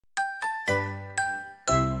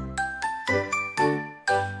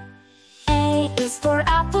is for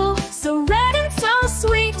apple, so red and so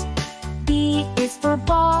sweet. B is for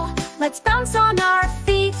ball, let's bounce on our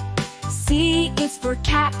feet. C is for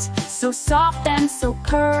cat, so soft and so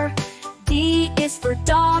purr. D is for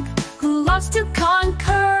dog, who loves to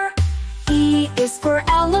conquer. E is for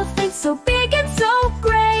elephant, so big and so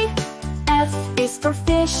gray. F is for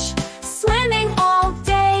fish, swimming all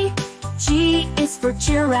day. G is for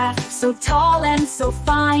giraffe, so tall and so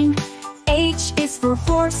fine. H is for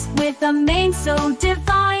horse, with a mane so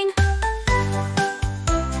divine.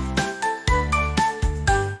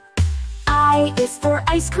 I is for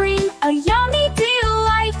ice cream, a yummy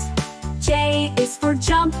delight. J is for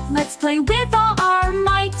jump, let's play with all our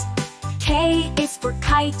might. K is for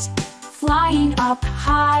kite, flying up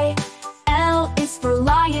high. L is for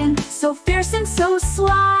lion, so fierce and so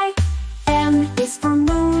sly. M is for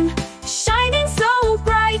moon, shining so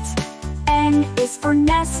bright. N is for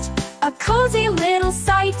nest, a cozy little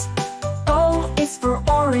sight. O is for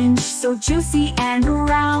orange, so juicy and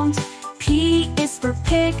round. P is for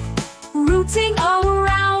pig, rooting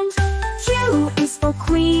around. Q is for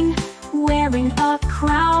queen, wearing a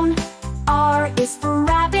crown. R is for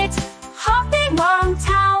rabbit, hopping around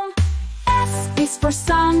town. S is for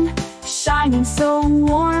sun, shining so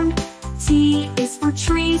warm. T is for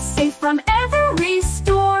tree, safe from every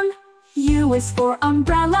storm. U is for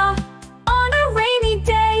umbrella, on a rainy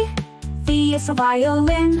day. V is for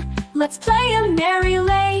violin, let's play a merry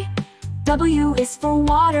lay. W is for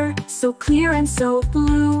water, so clear and so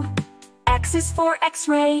blue. X is for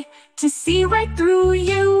X-ray, to see right through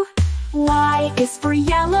you. Y is for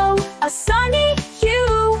yellow, a sunny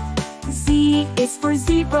hue. Z is for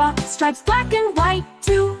zebra, stripes black and white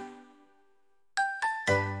too.